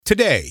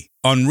Today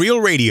on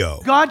Real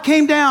Radio. God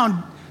came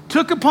down,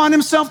 took upon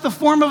himself the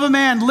form of a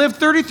man, lived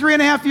 33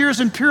 and a half years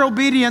in pure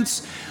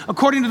obedience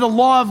according to the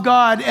law of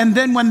God, and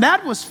then when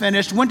that was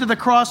finished, went to the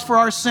cross for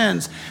our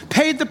sins,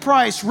 paid the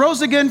price,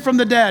 rose again from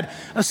the dead,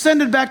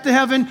 ascended back to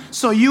heaven,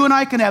 so you and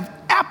I can have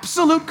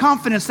absolute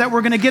confidence that we're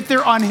going to get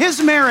there on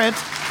his merit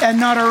and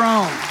not our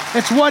own.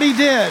 It's what he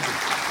did.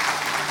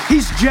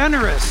 He's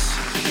generous.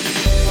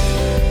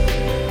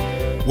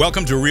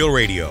 Welcome to Real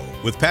Radio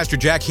with Pastor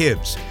Jack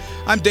Hibbs.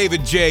 I'm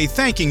David J.,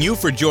 thanking you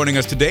for joining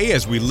us today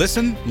as we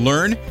listen,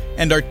 learn,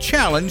 and are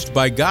challenged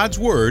by God's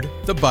Word,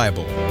 the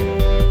Bible.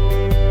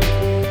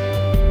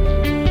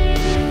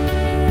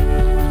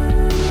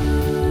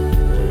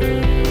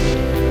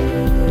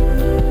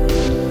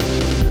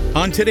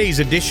 On today's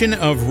edition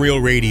of Real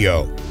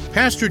Radio,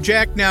 Pastor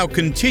Jack now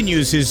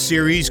continues his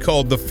series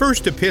called The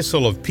First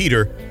Epistle of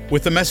Peter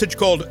with a message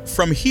called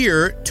From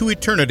Here to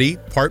Eternity,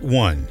 Part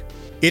 1.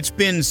 It's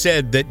been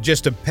said that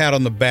just a pat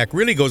on the back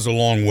really goes a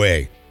long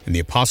way. And the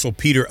Apostle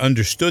Peter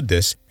understood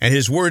this, and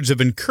his words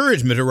of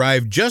encouragement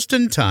arrived just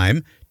in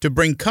time to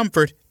bring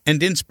comfort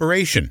and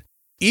inspiration.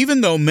 Even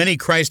though many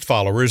Christ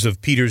followers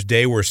of Peter's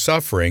day were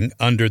suffering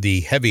under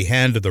the heavy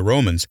hand of the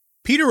Romans,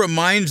 Peter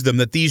reminds them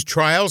that these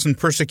trials and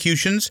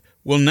persecutions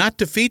will not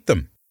defeat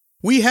them.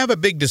 We have a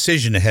big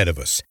decision ahead of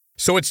us,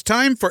 so it's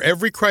time for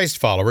every Christ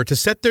follower to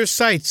set their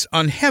sights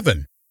on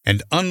heaven.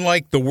 And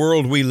unlike the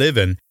world we live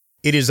in,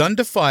 it is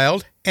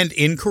undefiled and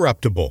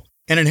incorruptible,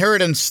 an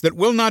inheritance that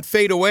will not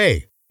fade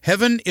away.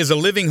 Heaven is a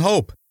living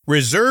hope,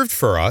 reserved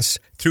for us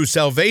through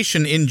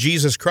salvation in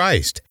Jesus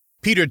Christ.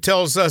 Peter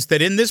tells us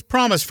that in this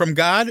promise from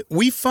God,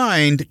 we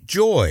find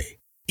joy.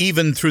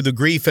 Even through the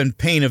grief and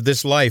pain of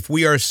this life,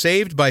 we are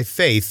saved by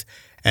faith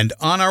and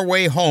on our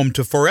way home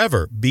to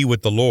forever be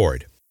with the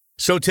Lord.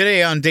 So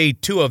today, on day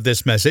 2 of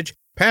this message,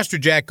 Pastor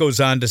Jack goes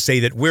on to say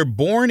that we're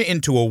born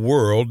into a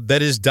world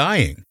that is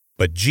dying,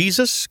 but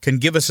Jesus can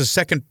give us a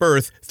second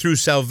birth through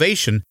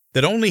salvation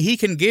that only He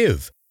can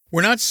give.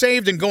 We're not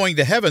saved and going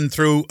to heaven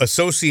through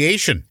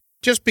association.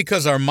 Just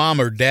because our mom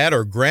or dad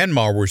or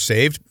grandma were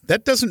saved,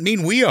 that doesn't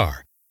mean we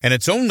are. And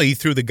it's only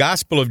through the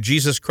gospel of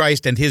Jesus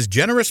Christ and His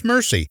generous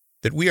mercy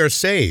that we are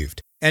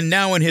saved. And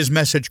now in his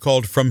message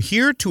called From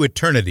Here to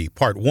Eternity,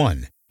 Part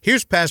 1,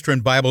 here's pastor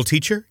and Bible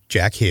teacher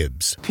Jack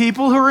Hibbs.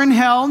 People who are in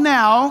hell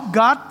now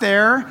got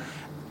there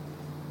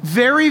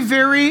very,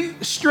 very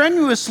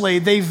strenuously.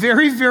 They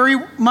very, very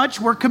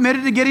much were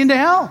committed to getting to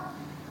hell.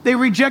 They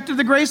rejected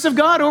the grace of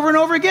God over and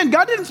over again.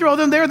 God didn't throw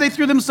them there. They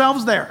threw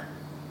themselves there.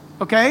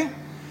 Okay?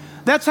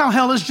 That's how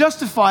hell is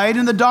justified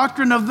in the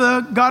doctrine of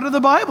the God of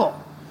the Bible.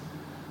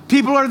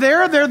 People are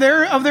there. They're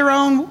there of their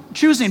own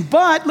choosing.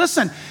 But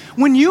listen,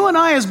 when you and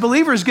I as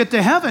believers get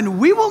to heaven,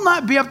 we will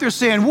not be up there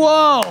saying,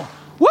 whoa,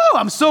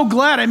 I'm so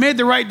glad I made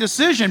the right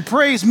decision.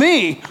 Praise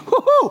me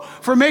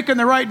for making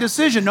the right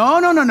decision.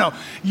 No.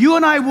 You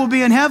and I will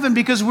be in heaven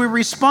because we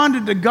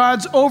responded to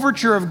God's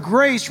overture of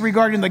grace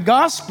regarding the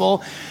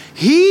gospel.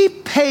 He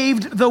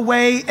paved the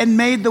way and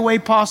made the way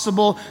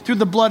possible through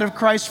the blood of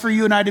Christ for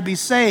you and I to be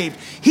saved.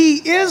 He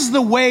is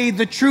the way,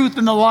 the truth,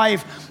 and the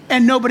life,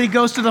 and nobody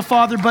goes to the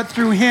Father but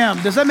through Him.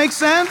 Does that make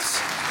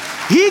sense?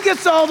 He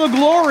gets all the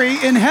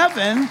glory in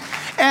heaven,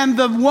 and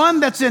the one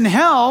that's in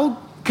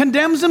hell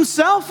condemns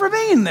himself for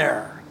being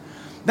there.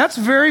 That's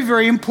very,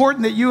 very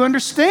important that you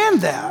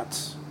understand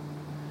that.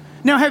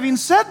 Now, having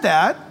said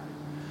that,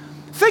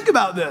 think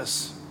about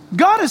this.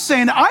 God is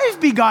saying,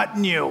 I've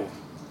begotten you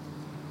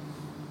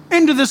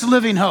into this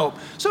living hope.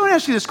 So I want to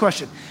ask you this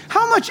question.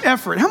 How much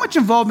effort, how much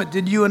involvement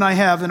did you and I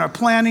have in our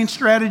planning,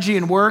 strategy,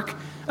 and work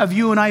of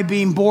you and I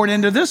being born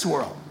into this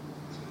world?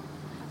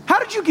 How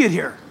did you get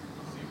here?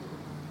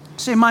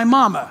 Say, my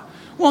mama.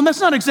 Well,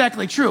 that's not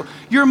exactly true.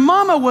 Your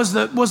mama was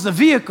the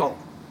vehicle.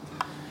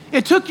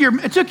 It took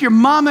your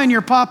mama and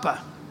your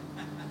papa,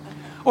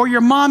 or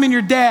your mom and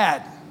your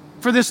dad,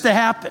 for this to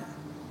happen.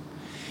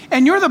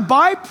 And you're the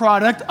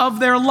byproduct of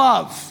their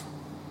love.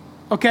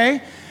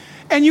 Okay?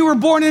 And you were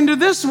born into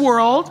this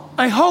world,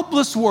 a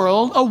hopeless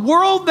world, a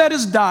world that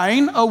is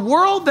dying, a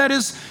world that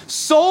is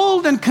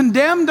sold and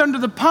condemned under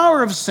the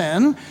power of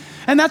sin.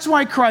 And that's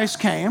why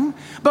Christ came.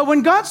 But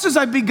when God says,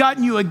 I've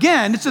begotten you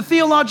again, it's a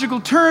theological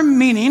term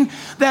meaning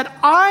that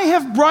I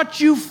have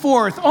brought you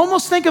forth.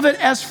 Almost think of it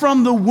as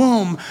from the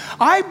womb.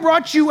 I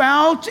brought you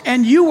out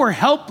and you were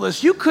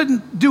helpless. You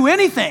couldn't do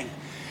anything.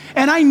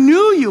 And I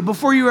knew you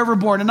before you were ever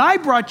born. And I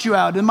brought you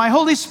out. And my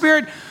Holy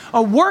Spirit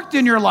worked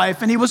in your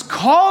life, and He was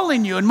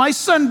calling you, and my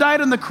Son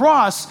died on the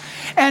cross,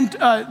 and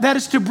that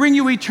is to bring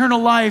you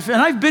eternal life. And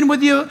I've been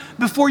with you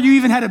before you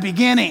even had a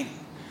beginning,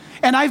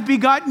 and I've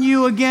begotten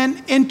you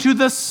again into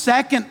the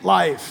second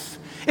life.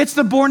 It's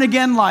the born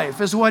again life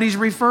is what He's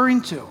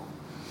referring to.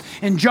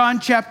 In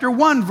John chapter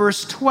 1,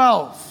 verse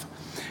 12,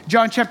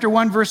 John chapter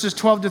 1, verses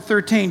 12 to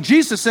 13,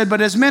 Jesus said, but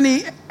as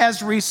many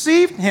as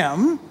received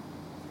Him,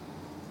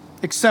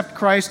 accept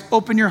Christ,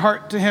 open your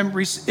heart to Him,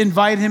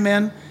 invite Him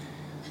in,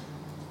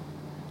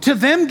 to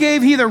them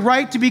gave He the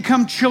right to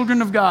become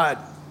children of God.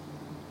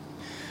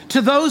 To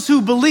those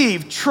who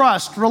believe,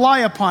 trust,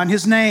 rely upon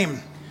His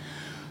name.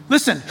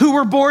 Listen, who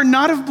were born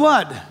not of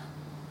blood,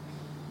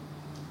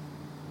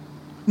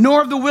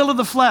 nor of the will of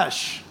the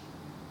flesh.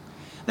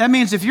 That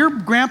means if your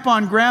grandpa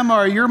and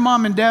grandma or your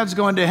mom and dad's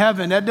going to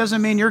heaven, that doesn't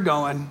mean you're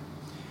going.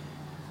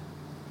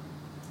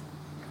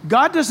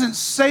 God doesn't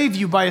save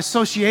you by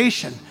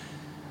association.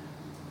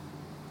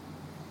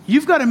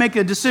 You've got to make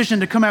a decision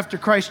to come after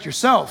Christ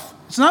yourself.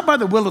 It's not by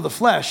the will of the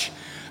flesh,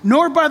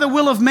 nor by the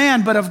will of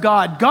man, but of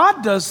God.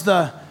 God does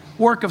the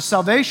work of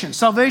salvation.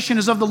 Salvation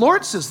is of the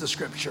Lord, says the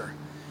scripture.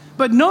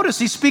 But notice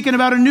he's speaking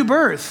about a new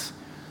birth.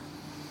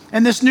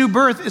 And this new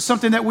birth is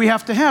something that we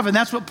have to have. And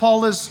that's what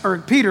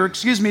Peter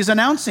is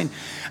announcing.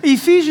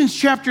 Ephesians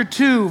chapter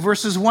 2,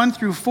 verses 1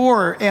 through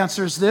 4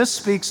 answers this,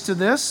 speaks to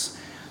this.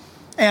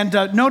 And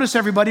notice,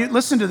 everybody,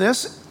 listen to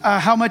this,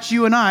 how much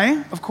you and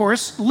I, of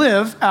course,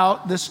 live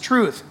out this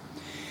truth.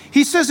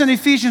 He says in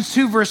Ephesians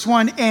 2, verse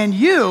 1, and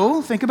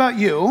you, think about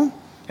you,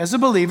 as a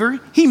believer,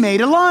 he made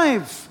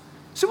alive.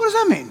 So what does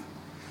that mean?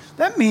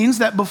 That means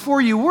that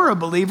before you were a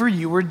believer,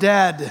 you were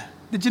dead.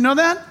 Did you know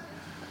that?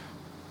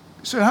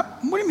 So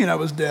what do you mean I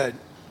was dead?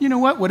 You know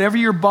what? Whatever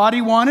your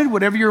body wanted,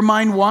 whatever your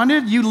mind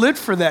wanted, you lived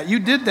for that. You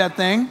did that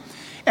thing,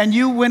 and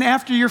you went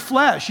after your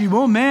flesh.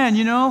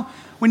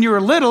 When you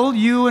were little,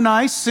 you and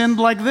I sinned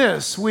like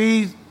this.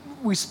 We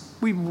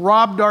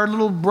robbed our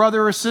little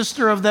brother or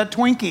sister of that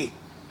Twinkie.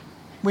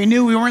 We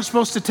knew we weren't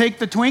supposed to take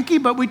the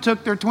Twinkie, but we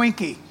took their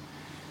Twinkie.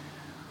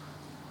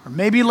 Or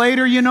maybe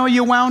later,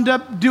 you wound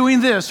up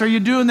doing this or you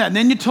doing that. And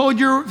then you told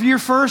your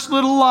first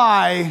little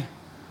lie.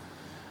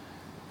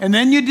 And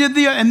then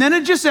and then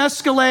it just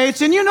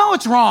escalates. And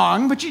it's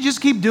wrong, but you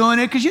just keep doing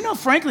it because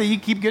frankly, you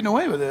keep getting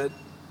away with it.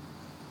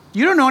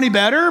 You don't know any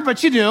better,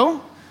 but you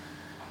do.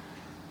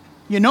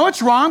 You know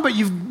it's wrong, but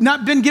you've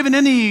not been given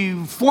any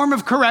form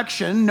of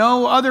correction.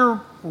 No other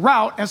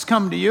route has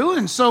come to you.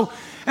 And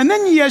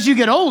then as you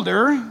get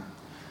older,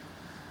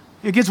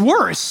 it gets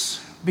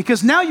worse.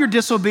 Because now your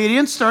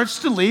disobedience starts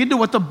to lead to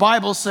what the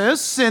Bible says,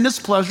 sin is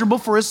pleasurable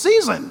for a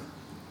season.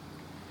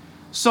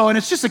 So, and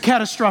it's just a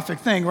catastrophic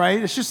thing,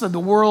 right? It's just that the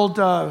world,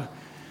 now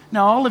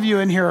all of you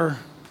in here,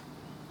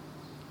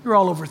 you're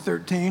all over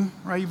 13,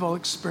 right? You've all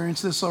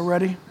experienced this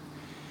already.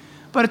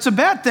 But it's a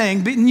bad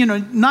thing,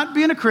 not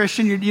being a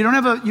Christian, you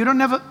don't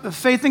have a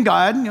faith in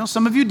God.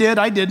 Some of you did,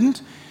 I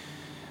didn't.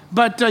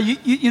 But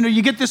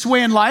you get this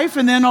way in life,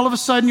 and then all of a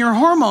sudden your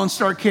hormones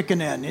start kicking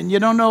in, and you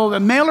don't know,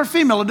 male or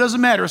female, it doesn't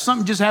matter.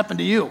 Something just happened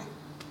to you.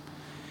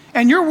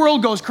 And your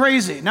world goes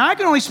crazy. Now, I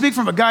can only speak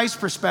from a guy's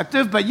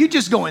perspective, but you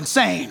just go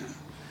insane.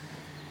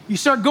 You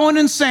start going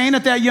insane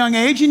at that young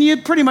age, and you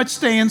pretty much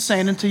stay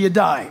insane until you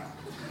die.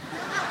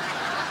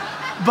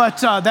 But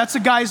that's a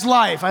guy's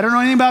life. I don't know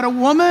anything about a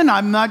woman.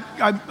 I'm not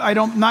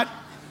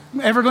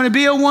ever going to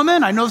be a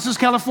woman. I know this is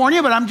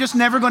California, but I'm just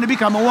never going to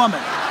become a woman.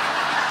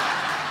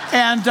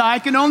 And I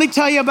can only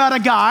tell you about a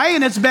guy,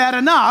 and it's bad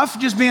enough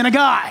just being a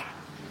guy.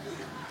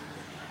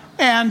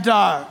 And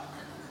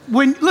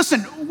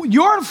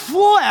your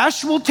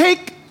flesh will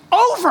take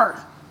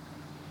over.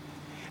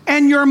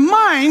 And your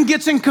mind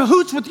gets in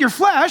cahoots with your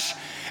flesh,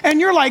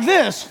 and you're like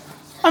this.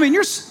 I mean,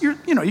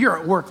 you're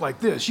at work like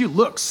this. You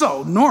look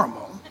so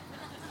normal.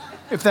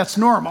 If that's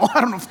normal,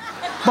 I don't know.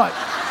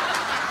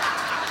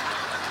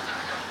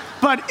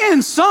 But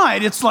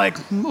inside, it's like,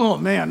 oh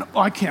man,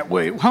 I can't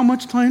wait. How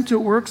much time till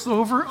work's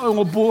over?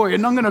 Oh boy,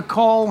 and I'm going to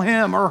call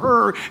him or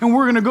her, and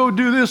we're going to go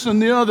do this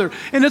and the other.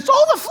 And it's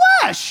all the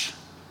flesh.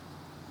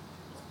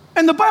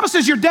 And the Bible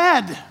says you're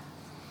dead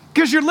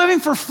because you're living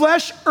for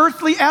flesh,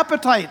 earthly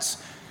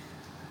appetites.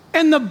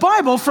 And the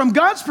Bible, from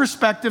God's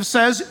perspective,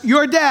 says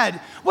you're dead.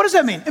 What does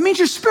that mean? It means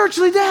you're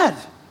spiritually dead.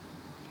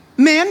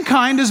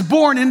 Mankind is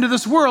born into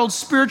this world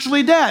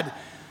spiritually dead.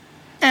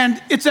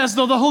 And it's as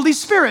though the Holy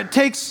Spirit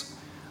takes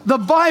the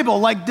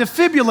Bible like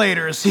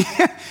defibrillators.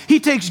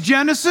 He takes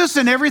Genesis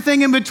and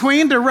everything in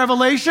between to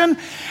Revelation,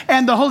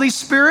 and the Holy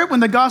Spirit, when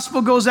the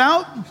gospel goes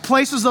out,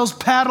 places those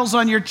paddles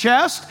on your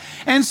chest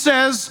and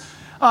says,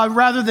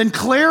 rather than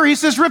clear, he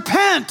says,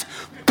 repent.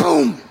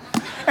 Boom.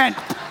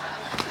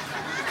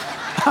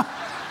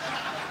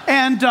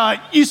 And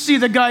you see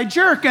the guy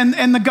jerk,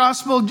 and the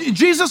gospel,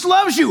 Jesus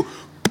loves you.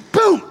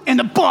 Boom. And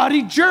the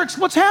body jerks.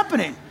 What's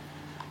happening?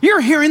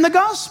 You're hearing the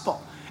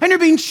gospel, and you're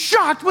being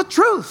shocked with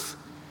truth.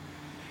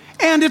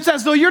 And it's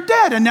as though you're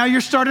dead, and now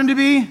you're starting to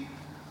be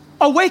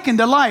awakened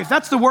to life.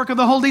 That's the work of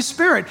the Holy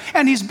Spirit.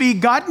 And he's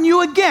begotten you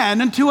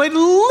again into a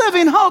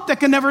living hope that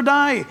can never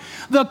die.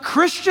 The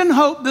Christian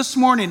hope this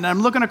morning,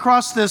 I'm looking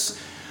across this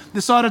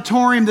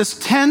auditorium, this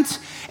tent,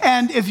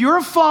 and if you're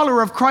a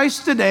follower of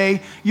Christ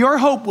today, your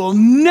hope will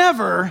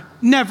never,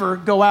 never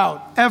go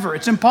out, ever.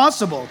 It's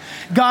impossible.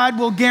 God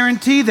will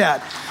guarantee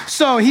that.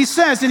 So he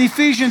says in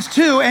Ephesians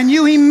 2, and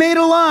you he made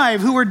alive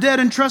who were dead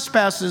in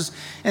trespasses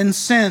and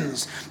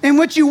sins, in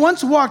which you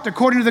once walked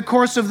according to the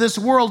course of this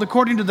world,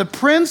 according to the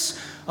prince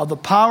of the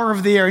power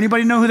of the air.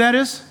 Anybody know who that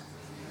is?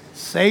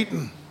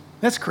 Satan.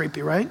 That's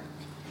creepy, right?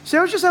 See,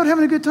 I was just out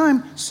having a good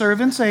time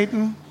serving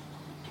Satan.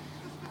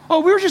 Oh,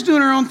 we were just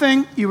doing our own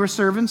thing. You were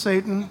serving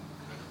Satan.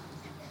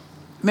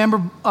 Remember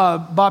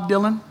Bob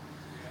Dylan?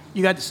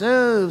 You got to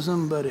serve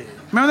somebody.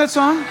 Remember that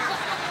song?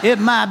 It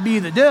might be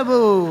the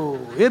devil.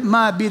 It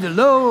might be the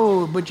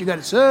Lord, but you got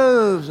to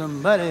serve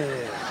somebody.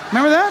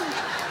 Remember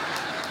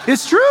that?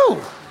 It's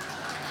true.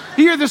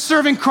 You're either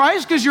serving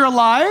Christ because you're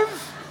alive,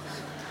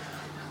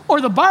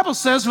 or the Bible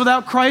says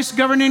without Christ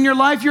governing your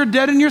life, you're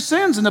dead in your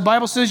sins. And the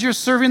Bible says you're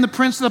serving the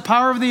prince of the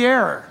power of the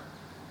air,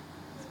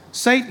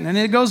 Satan. And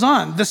it goes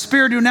on. The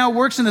spirit who now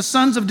works in the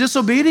sons of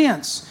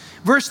disobedience.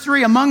 Verse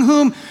 3, among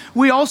whom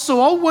we also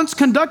all once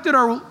conducted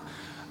our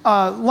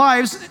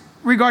lives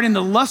regarding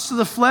the lusts of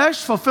the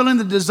flesh, fulfilling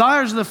the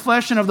desires of the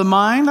flesh and of the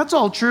mind. That's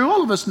all true.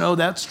 All of us know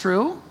that's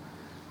true.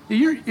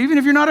 Even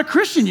if you're not a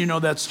Christian, you know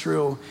that's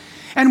true.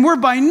 And we're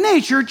by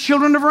nature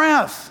children of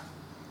wrath,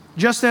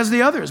 just as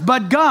the others.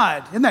 But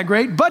God, isn't that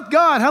great? But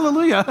God,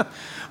 hallelujah.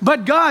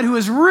 But God, who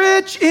is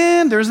rich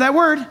in, there's that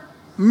word,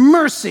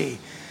 mercy,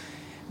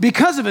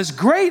 because of his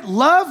great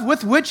love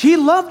with which he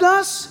loved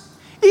us,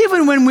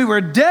 even when we were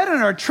dead in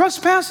our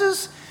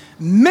trespasses,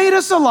 made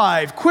us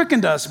alive,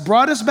 quickened us,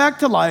 brought us back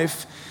to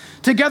life,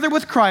 together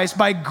with Christ.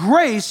 By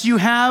grace you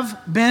have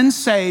been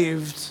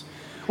saved.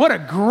 What a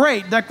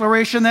great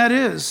declaration that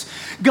is.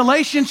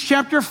 Galatians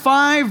chapter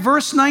 5,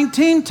 verse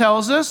 19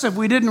 tells us, if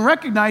we didn't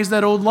recognize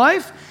that old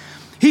life,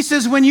 he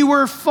says, when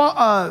you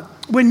follow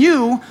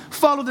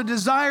the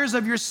desires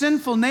of your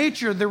sinful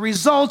nature, the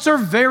results are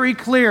very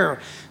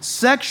clear.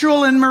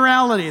 Sexual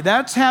immorality,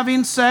 that's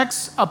having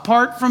sex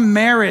apart from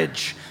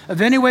marriage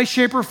of any way,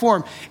 shape, or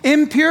form.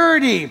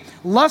 Impurity,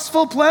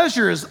 lustful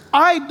pleasures,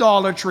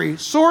 idolatry,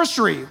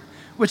 sorcery,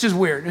 which is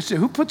weird.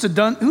 Who puts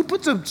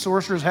a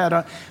sorcerer's hat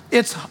on?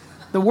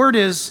 The word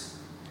is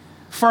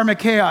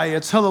pharmakeia.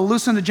 It's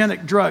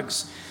hallucinogenic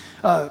drugs.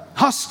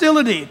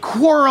 Hostility,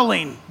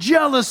 quarreling,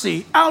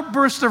 jealousy,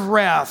 outburst of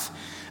wrath,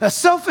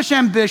 selfish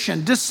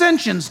ambition,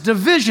 dissensions,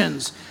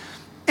 divisions,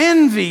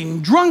 envy,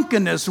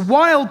 drunkenness,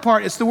 wild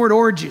parties. It's the word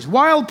orgies,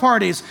 wild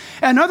parties,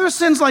 and other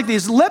sins like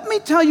these. Let me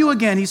tell you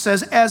again, he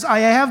says, as I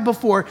have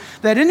before,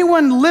 that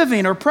anyone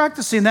living or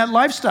practicing that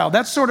lifestyle,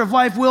 that sort of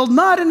life, will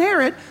not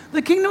inherit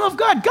the kingdom of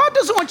God. God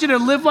doesn't want you to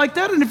live like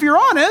that, and if you're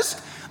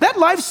honest, that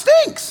life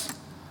stinks.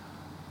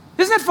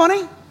 Isn't that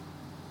funny?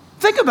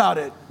 Think about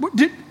it.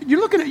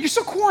 You're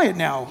so quiet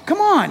now. Come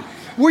on.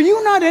 Were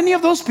you not any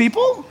of those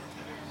people?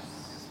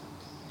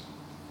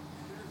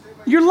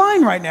 You're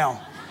lying right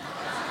now.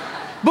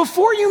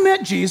 Before you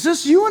met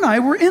Jesus, you and I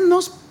were in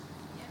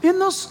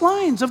those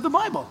lines of the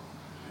Bible.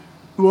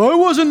 Well, I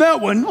wasn't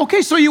that one.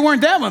 Okay, so you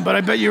weren't that one, but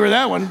I bet you were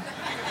that one.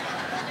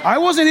 I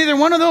wasn't either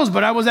one of those,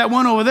 but I was that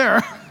one over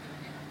there.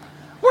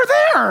 We're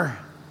there.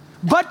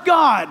 But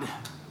God.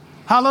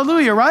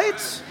 Hallelujah,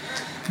 right?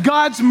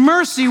 God's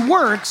mercy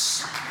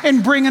works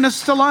in bringing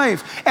us to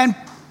life. And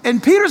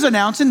Peter's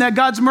announcing that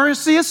God's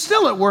mercy is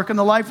still at work in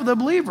the life of the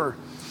believer.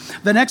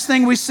 The next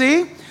thing we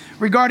see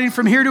regarding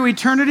from here to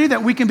eternity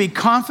that we can be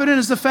confident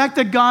is the fact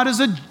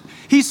that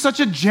He's such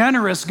a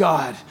generous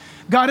God.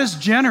 God is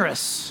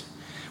generous.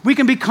 We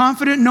can be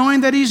confident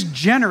knowing that He's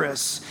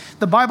generous.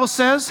 The Bible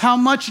says how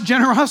much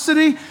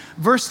generosity?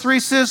 Verse 3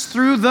 says,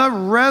 through the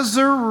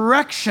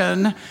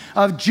resurrection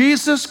of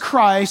Jesus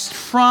Christ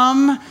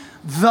from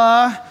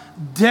the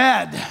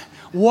dead.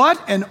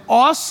 What an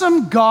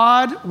awesome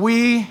God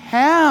we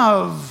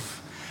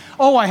have.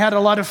 Oh, I had a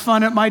lot of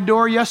fun at my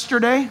door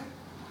yesterday.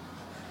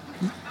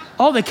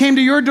 Oh, they came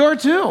to your door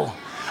too.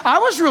 I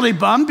was really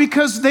bummed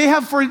because they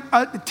have for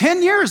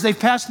 10 years, they've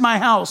passed my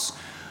house.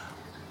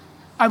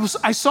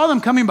 I saw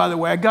them coming, by the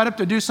way. I got up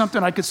to do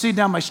something. I could see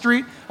down my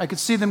street. I could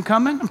see them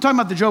coming. I'm talking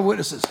about the Jehovah's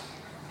Witnesses.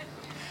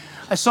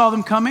 I saw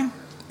them coming,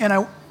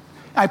 and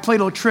I played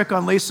a little trick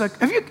on Lisa.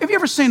 Have you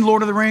ever seen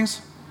Lord of the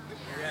Rings?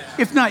 Yes.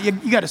 If not, you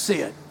got to see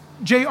it.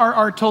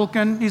 J.R.R.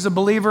 Tolkien, he's a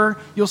believer.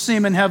 You'll see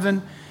him in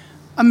heaven.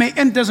 And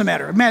it doesn't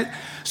matter.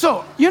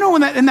 So, you know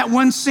in that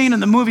one scene in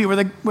the movie where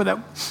that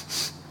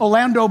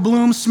Orlando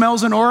Bloom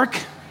smells an orc?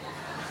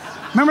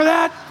 Remember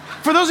that?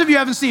 For those of you who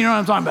haven't seen, you know what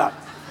I'm talking about.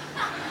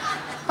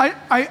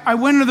 I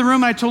went into the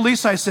room and I told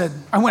Lisa,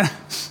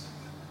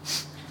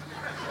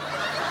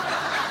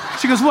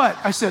 she goes, what?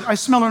 I said, I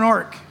smell an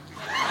orc.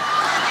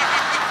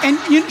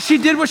 And she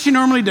did what she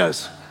normally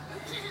does.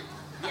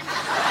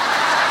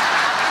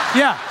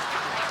 Yeah.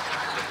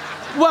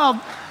 Well,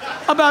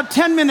 about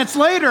 10 minutes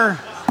later,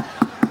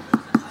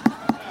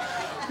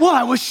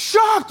 I was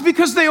shocked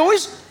because they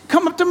always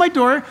come up to my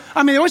door.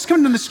 They always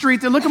come to the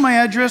street. They look at my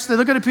address. They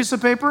look at a piece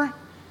of paper,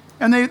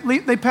 and they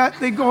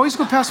always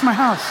go past my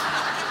house.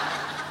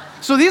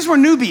 So these were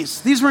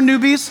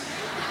newbies.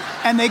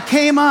 And they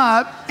came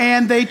up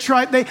and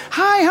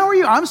hi, how are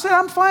you?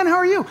 I'm fine, how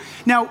are you?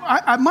 Now,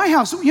 at my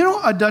house, you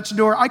know a Dutch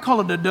door? I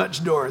call it a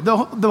Dutch door.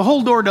 The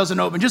whole door doesn't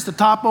open, just the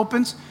top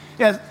opens.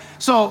 Yeah.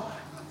 So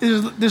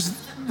there's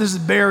this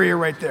barrier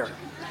right there.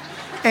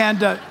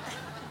 And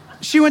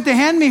she went to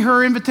hand me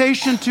her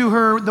invitation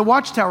to the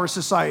Watchtower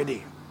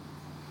Society.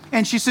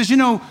 And she says, she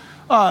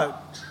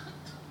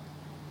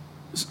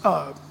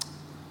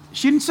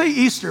didn't say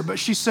Easter, but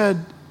she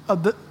said,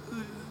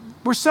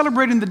 we're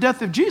celebrating the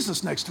death of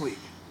Jesus next week.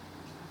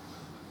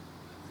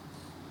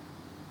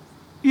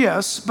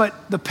 Yes,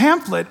 but the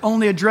pamphlet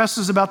only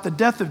addresses about the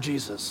death of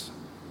Jesus.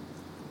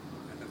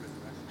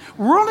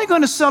 we're only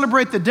going to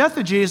celebrate the death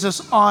of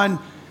Jesus on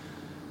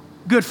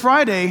Good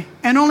Friday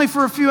and only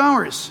for a few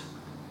hours.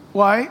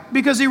 Why?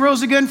 Because he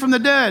rose again from the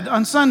dead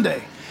on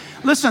Sunday.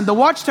 Listen, the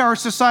Watchtower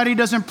Society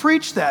doesn't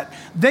preach that.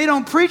 They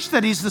don't preach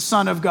that he's the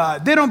Son of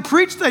God. They don't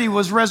preach that he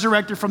was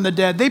resurrected from the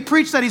dead. They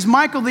preach that he's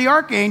Michael the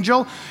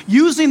Archangel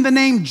using the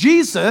name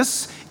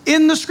Jesus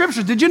in the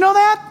Scriptures. Did you know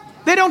that?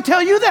 They don't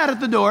tell you that at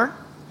the door.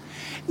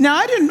 Now,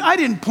 I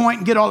didn't point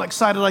and get all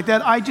excited like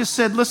that. I just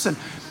said, listen,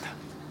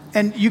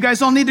 and you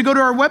guys all need to go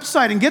to our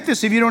website and get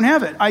this if you don't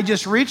have it. I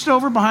just reached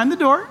over behind the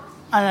door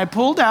and I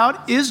pulled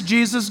out, Is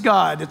Jesus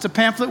God? It's a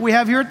pamphlet we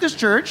have here at this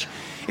church.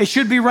 It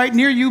should be right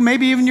near you,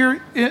 maybe even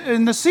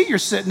in the seat you're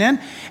sitting in.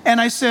 And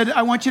I said,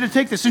 I want you to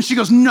take this. And she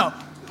goes, no.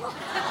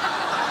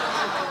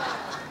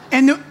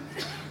 And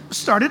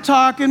started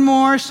talking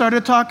more.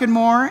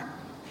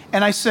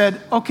 And I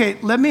said, okay,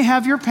 let me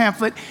have your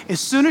pamphlet. As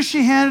soon as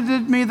she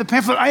handed me the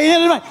pamphlet, I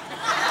handed it.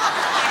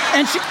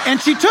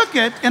 And she took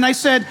it. And I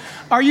said,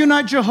 are you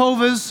not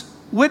Jehovah's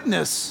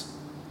Witness?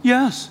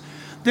 Yes.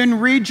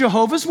 Then read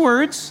Jehovah's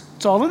words.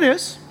 That's all it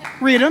is.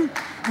 Read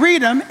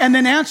them, and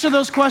then answer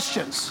those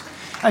questions.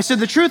 I said,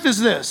 the truth is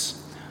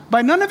this.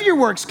 By none of your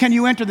works can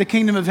you enter the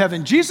kingdom of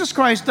heaven. Jesus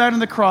Christ died on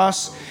the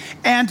cross,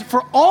 and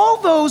for all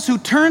those who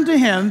turn to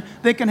him,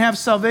 they can have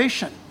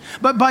salvation.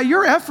 But by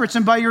your efforts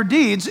and by your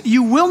deeds,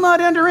 you will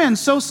not enter in,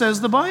 so says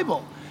the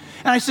Bible.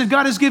 And I said,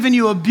 God has given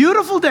you a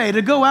beautiful day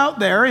to go out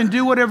there and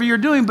do whatever you're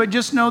doing, but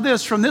just know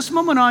this, from this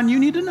moment on, you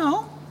need to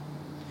know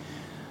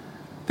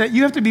that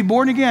you have to be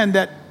born again,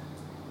 that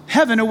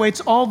heaven awaits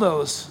all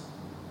those.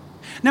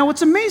 Now,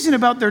 what's amazing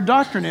about their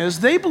doctrine is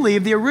they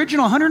believe the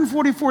original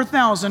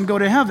 144,000 go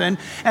to heaven,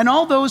 and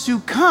all those who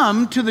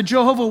come to the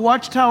Jehovah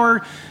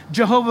Watchtower,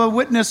 Jehovah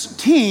Witness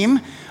team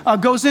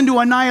goes into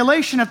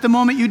annihilation at the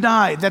moment you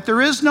die. That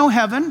there is no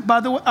heaven,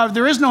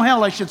 there is no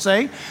hell, I should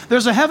say.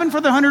 There's a heaven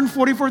for the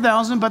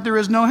 144,000, but there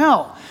is no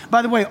hell.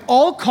 By the way,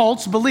 all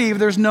cults believe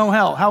there's no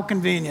hell. How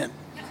convenient.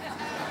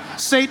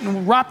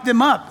 Satan wrapped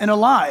them up in a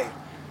lie.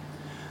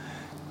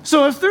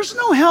 So if there's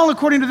no hell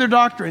according to their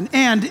doctrine,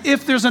 and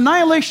if there's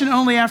annihilation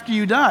only after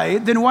you die,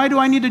 then why do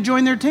I need to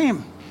join their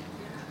team?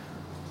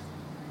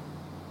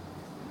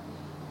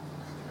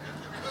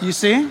 You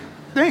see?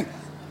 Think.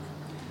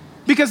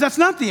 Because that's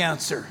not the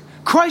answer.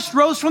 Christ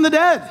rose from the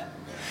dead.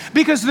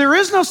 Because there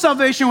is no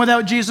salvation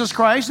without Jesus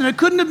Christ, and it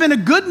couldn't have been a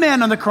good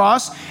man on the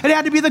cross. It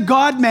had to be the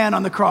God man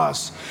on the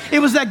cross. It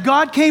was that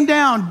God came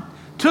down,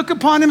 took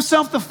upon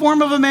himself the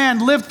form of a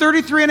man, lived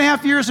 33 and a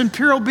half years in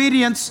pure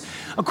obedience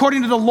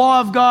according to the law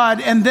of God,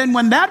 and then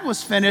when that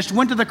was finished,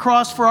 went to the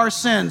cross for our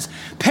sins,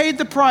 paid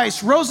the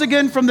price, rose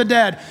again from the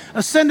dead,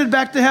 ascended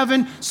back to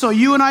heaven, so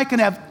you and I can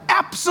have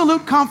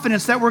absolute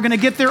confidence that we're going to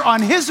get there on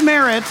his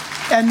merit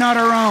and not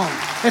our own.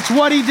 It's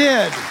what he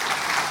did.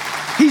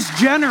 He's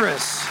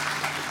generous.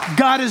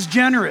 God is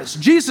generous.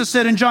 Jesus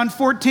said in John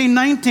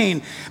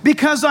 14:19,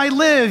 because I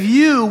live,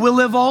 you will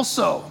live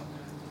also.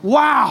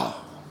 Wow.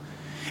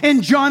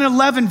 In John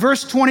 11,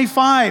 verse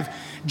 25,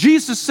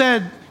 Jesus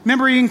said,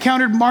 remember he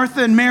encountered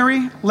Martha and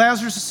Mary,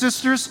 Lazarus'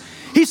 sisters?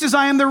 He says,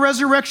 I am the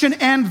resurrection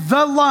and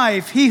the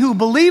life. He who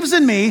believes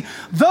in me,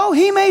 though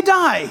he may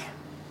die,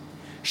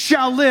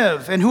 shall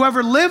live. And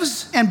whoever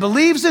lives and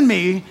believes in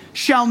me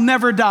shall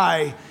never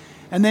die.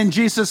 And then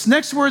Jesus'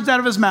 next words out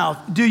of his mouth,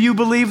 do you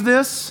believe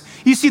this?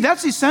 You see,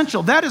 that's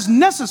essential. That is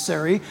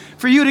necessary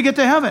for you to get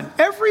to heaven.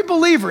 Every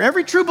believer,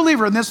 every true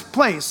believer in this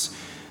place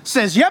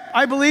says, yep,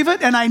 I believe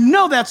it, and I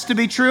know that's to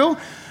be true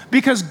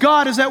because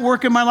God is at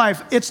work in my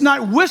life. It's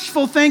not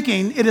wishful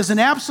thinking. It is an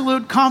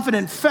absolute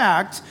confident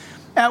fact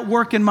at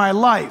work in my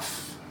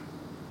life.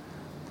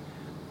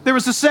 There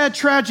was a sad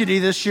tragedy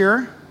this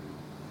year.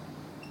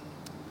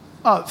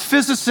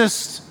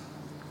 Physicist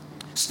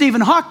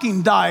Stephen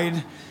Hawking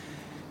died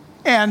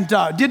and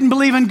didn't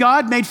believe in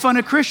God, made fun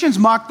of Christians,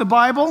 mocked the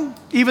Bible,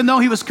 even though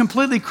he was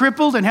completely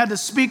crippled and had to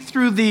speak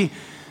through the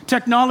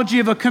technology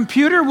of a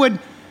computer,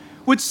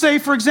 would say,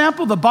 for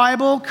example, the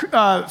Bible,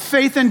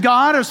 faith in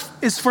God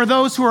is for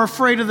those who are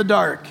afraid of the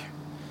dark.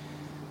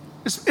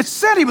 It's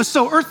said he was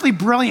so earthly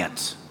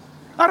brilliant.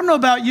 I don't know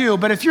about you,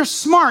 but if you're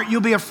smart,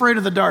 you'll be afraid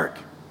of the dark.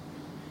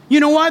 You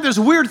know why? There's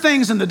weird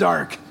things in the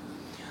dark.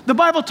 The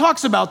Bible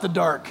talks about the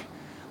dark.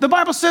 The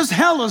Bible says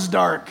hell is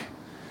dark.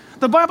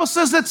 The Bible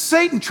says that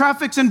Satan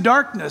traffics in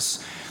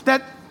darkness,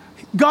 that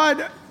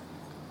God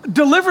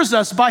delivers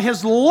us by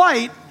his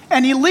light,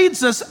 and he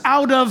leads us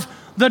out of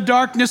the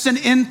darkness and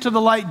into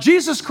the light.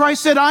 Jesus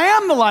Christ said, I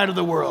am the light of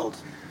the world.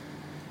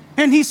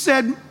 And he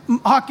said,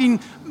 mocking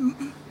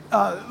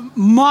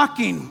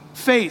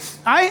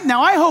faith.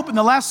 I hope in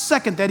the last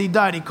second that he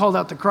died, he called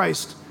out to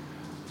Christ.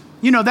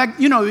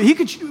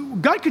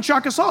 God could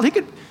shock us all. He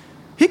could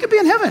be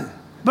in heaven,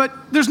 but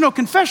there's no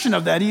confession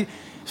of that. As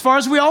far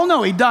as we all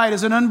know, he died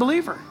as an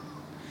unbeliever.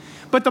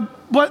 But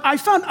what I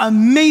found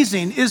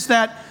amazing is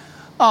that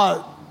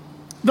the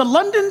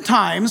London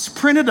Times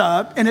printed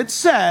up, and it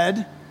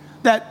said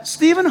that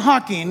Stephen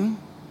Hawking,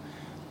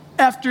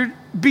 after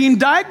being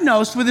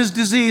diagnosed with his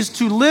disease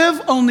to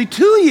live only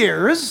 2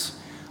 years,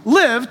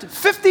 lived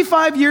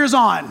 55 years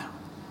on.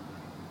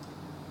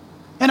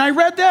 And I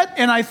read that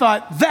and I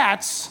thought,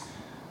 that's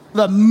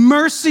the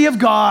mercy of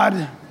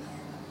God.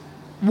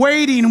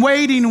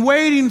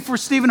 Waiting for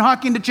Stephen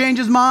Hawking to change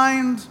his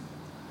mind.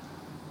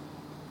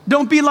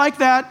 Don't be like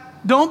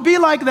that. Don't be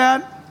like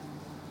that.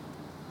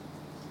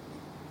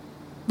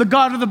 The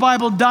God of the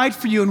Bible died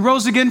for you and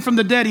rose again from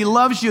the dead. He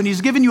loves you and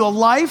he's given you a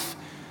life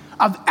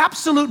of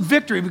absolute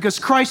victory because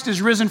Christ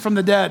is risen from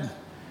the dead.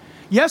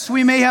 Yes,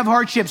 we may have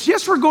hardships.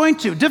 Yes, we're going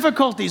to.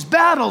 Difficulties,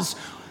 battles.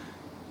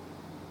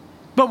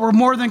 But we're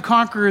more than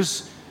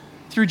conquerors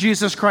through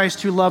Jesus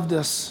Christ who loved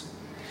us.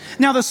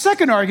 Now, the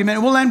second argument,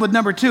 and we'll end with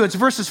number 2, it's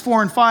verses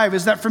 4 and 5,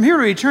 is that from here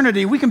to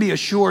eternity, we can be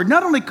assured,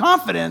 not only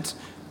confident,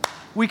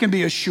 we can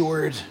be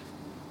assured.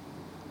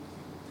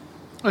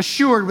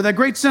 Assured with a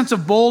great sense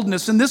of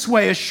boldness in this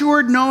way,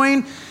 assured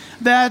knowing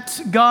that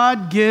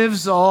God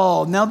gives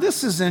all. Now,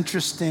 this is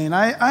interesting.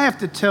 I have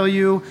to tell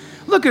you,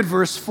 look at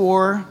verse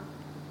 4.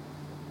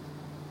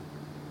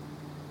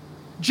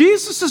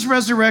 Jesus'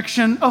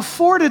 resurrection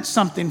afforded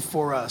something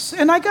for us.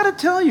 And I got to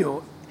tell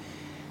you,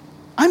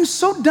 I'm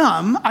so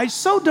dumb. I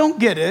so don't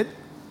get it.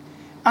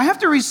 I have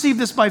to receive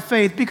this by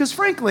faith because,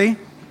 frankly,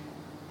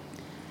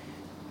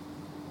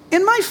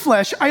 in my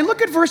flesh, I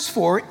look at verse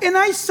 4 and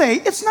I say,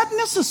 it's not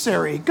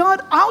necessary.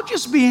 God, I'll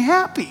just be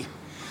happy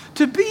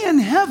to be in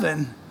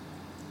heaven,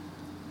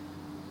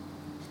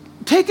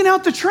 taking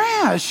out the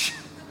trash.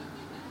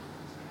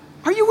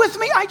 Are you with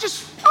me?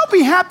 I'll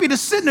be happy to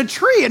sit in a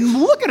tree and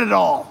look at it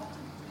all.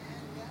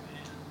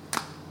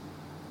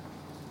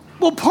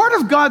 Well, part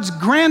of God's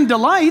grand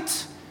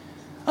delight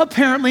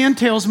apparently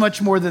entails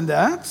much more than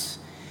that.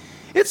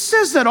 It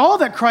says that all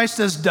that Christ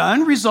has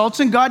done results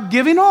in God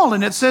giving all.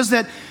 And it says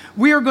that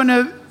we are going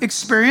to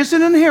experience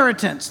an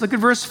inheritance. Look at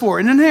verse 4.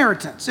 An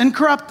inheritance,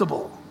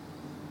 incorruptible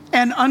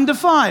and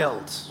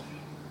undefiled.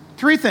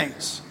 3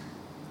 things.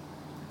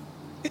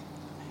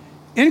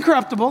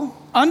 Incorruptible,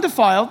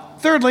 undefiled.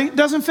 Thirdly,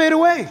 doesn't fade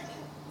away.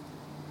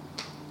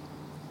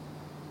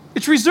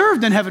 It's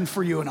reserved in heaven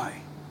for you and I.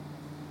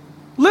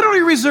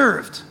 Literally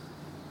reserved.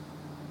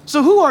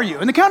 So who are you?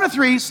 In the count of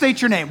 3,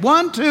 state your name.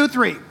 1, 2,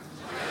 3.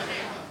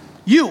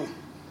 You.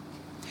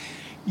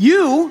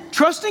 You,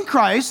 trusting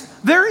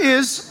Christ, there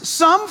is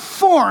some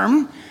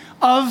form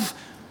of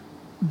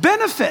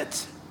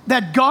benefit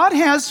that God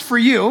has for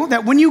you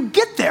that when you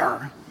get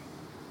there,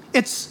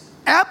 it's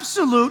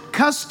absolute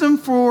custom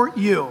for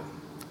you.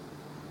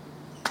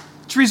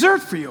 It's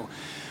reserved for you.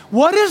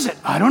 What is it?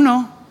 I don't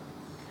know.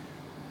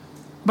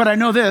 But I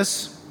know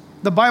this.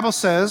 The Bible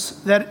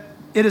says that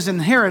it is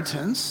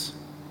inheritance.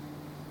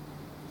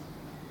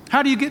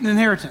 How do you get an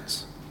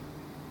inheritance?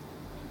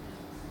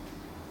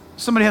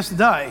 Somebody has to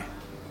die.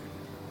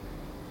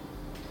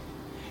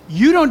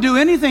 You don't do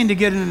anything to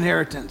get an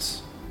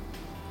inheritance.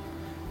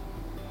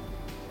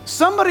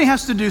 Somebody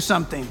has to do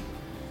something.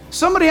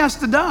 Somebody has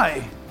to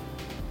die.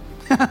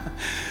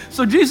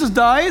 So Jesus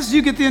dies,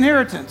 you get the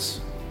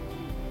inheritance.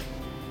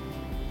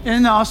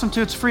 And awesome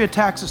too, it's free of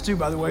taxes too,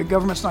 by the way.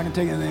 Government's not going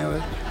to take anything of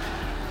it.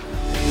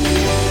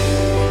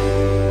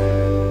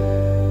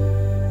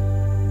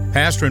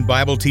 Pastor and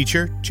Bible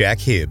teacher Jack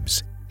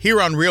Hibbs, here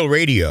on Real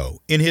Radio,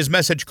 in his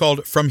message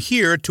called From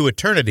Here to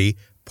Eternity,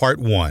 Part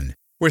 1.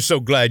 We're so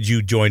glad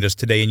you joined us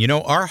today, and you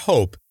know, our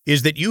hope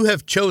is that you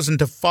have chosen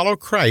to follow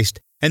Christ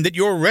and that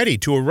you're ready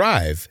to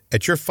arrive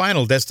at your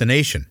final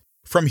destination.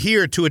 From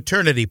Here to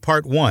Eternity,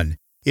 Part 1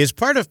 is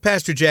part of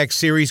Pastor Jack's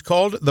series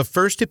called The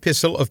First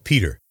Epistle of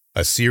Peter,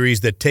 a series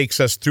that takes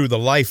us through the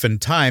life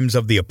and times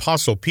of the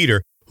Apostle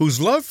Peter,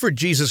 whose love for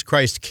Jesus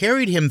Christ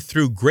carried him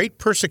through great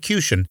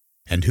persecution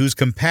and whose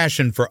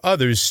compassion for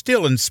others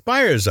still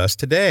inspires us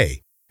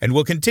today. And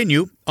we'll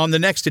continue on the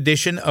next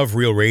edition of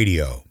Real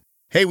Radio.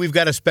 Hey, we've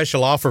got a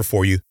special offer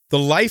for you. The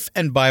Life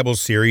and Bible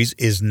series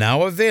is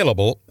now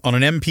available on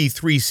an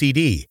MP3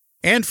 CD.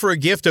 And for a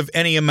gift of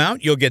any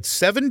amount, you'll get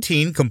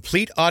 17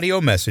 complete audio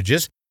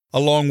messages,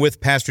 along with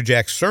Pastor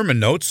Jack's sermon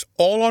notes,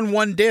 all on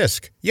one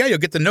disc. Yeah, you'll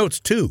get the notes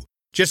too.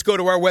 Just go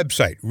to our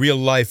website,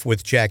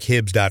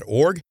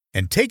 reallifewithjackhibbs.org,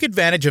 and take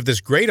advantage of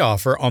this great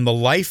offer on the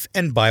Life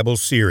and Bible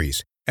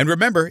series. And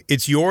remember,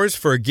 it's yours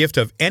for a gift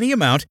of any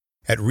amount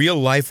at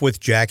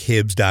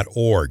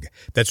reallifewithjackhibbs.org.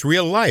 That's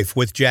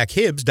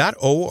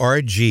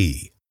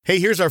reallifewithjackhibbs.org. Hey,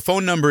 here's our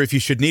phone number if you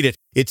should need it.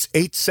 It's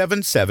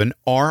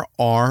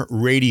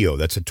 877-RR-RADIO.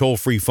 That's a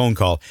toll-free phone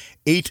call.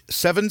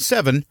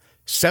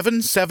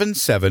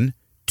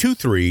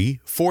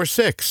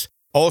 877-777-2346.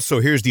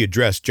 Also, here's the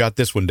address. Jot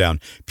this one down.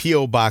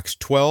 P.O. Box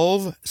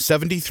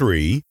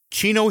 1273,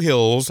 Chino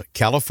Hills,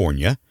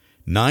 California,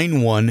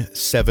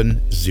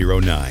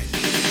 91709.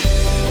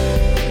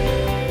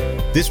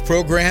 This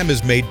program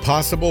is made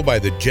possible by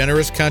the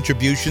generous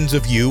contributions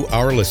of you,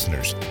 our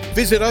listeners.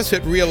 Visit us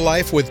at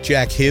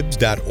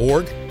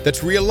reallifewithjackhibbs.org.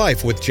 That's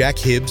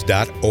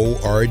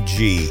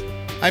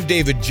reallifewithjackhibbs.org. I'm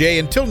David J.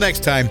 Until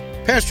next time,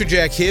 Pastor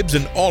Jack Hibbs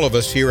and all of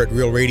us here at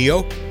Real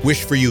Radio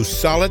wish for you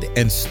solid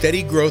and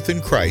steady growth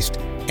in Christ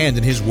and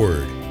in His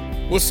Word.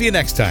 We'll see you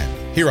next time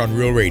here on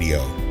Real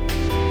Radio.